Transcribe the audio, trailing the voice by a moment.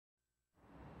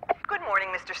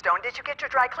Mr. Stone, did you get your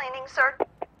dry cleaning, sir?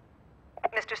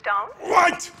 Mr. Stone?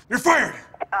 What? You're fired!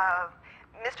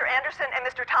 Mr. Anderson and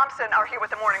Mr. Thompson are here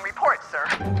with the morning report, sir.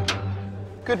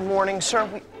 Good morning, sir.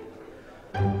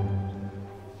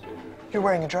 You're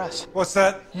wearing a dress. What's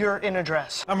that? You're in a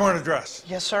dress. I'm wearing a dress.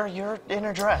 Yes, sir, you're in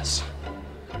a dress.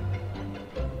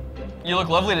 You look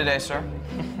lovely today, sir.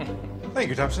 Thank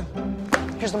you, Thompson.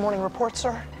 Here's the morning report,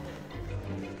 sir.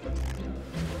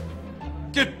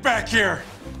 Get back here!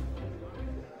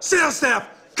 Sales staff,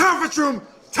 conference room,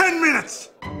 10 minutes!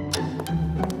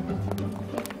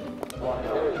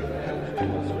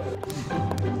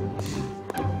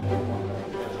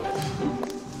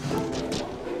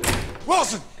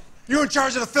 Wilson, you in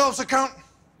charge of the Phillips account?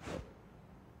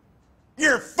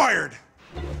 You're fired.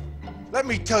 Let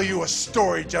me tell you a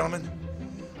story, gentlemen.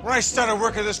 When I started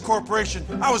working at this corporation,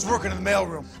 I was working in the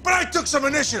mailroom. But I took some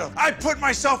initiative. I put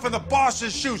myself in the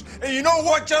boss's shoes. And you know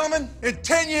what, gentlemen? In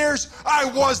 10 years, I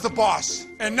was the boss.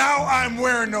 And now I'm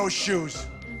wearing those shoes.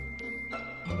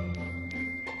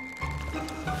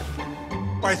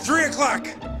 By 3 o'clock,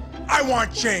 I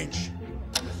want change.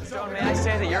 Stone, may I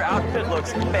say that your outfit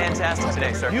looks fantastic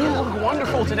today, sir? You look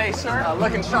wonderful today, sir.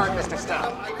 Looking sharp, Mr.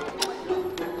 Stone.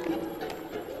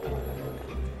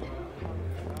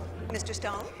 Mr.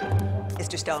 Stone?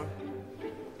 Mr. Stone?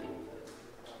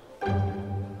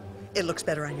 It looks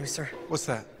better on you, sir. What's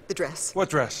that? The dress. What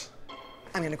dress?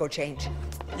 I'm gonna go change.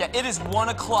 Yeah, it is 1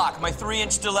 o'clock. My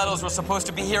 3-inch stilettos were supposed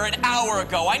to be here an hour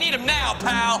ago. I need them now,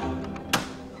 pal!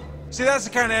 See, that's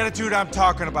the kind of attitude I'm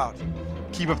talking about.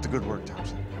 Keep up the good work,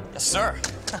 Thompson. Yes, sir.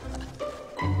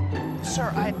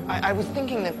 Sir, I was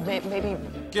thinking that maybe...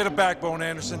 Get a backbone,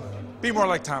 Anderson. Be more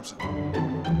like Thompson.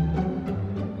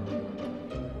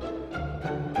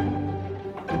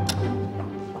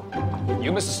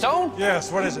 You, Mr. Stone?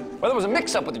 Yes, what is it? Well, there was a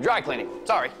mix-up with the dry cleaning.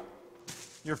 Sorry.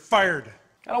 You're fired.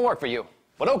 I don't work for you,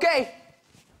 but okay.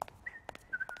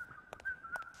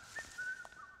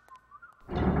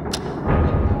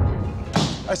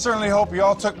 I certainly hope you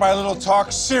all took my little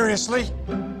talk seriously.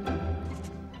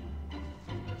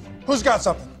 Who's got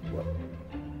something?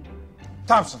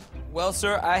 Thompson. Well,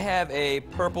 sir, I have a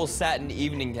purple satin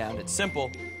evening gown. It's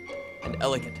simple and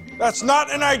elegant. That's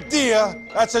not an idea.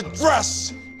 That's a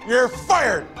dress. You're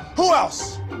fired. Who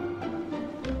else?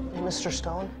 Mr.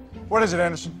 Stone? What is it,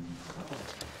 Anderson?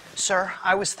 Sir,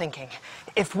 I was thinking,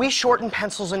 if we shorten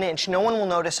pencils an inch, no one will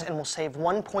notice and we'll save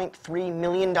 $1.3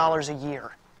 million a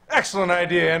year. Excellent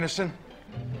idea, Anderson.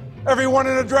 Everyone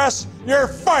in a dress, you're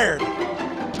fired.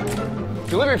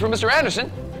 Delivery for Mr.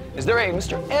 Anderson. Is there a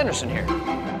Mr. Anderson here?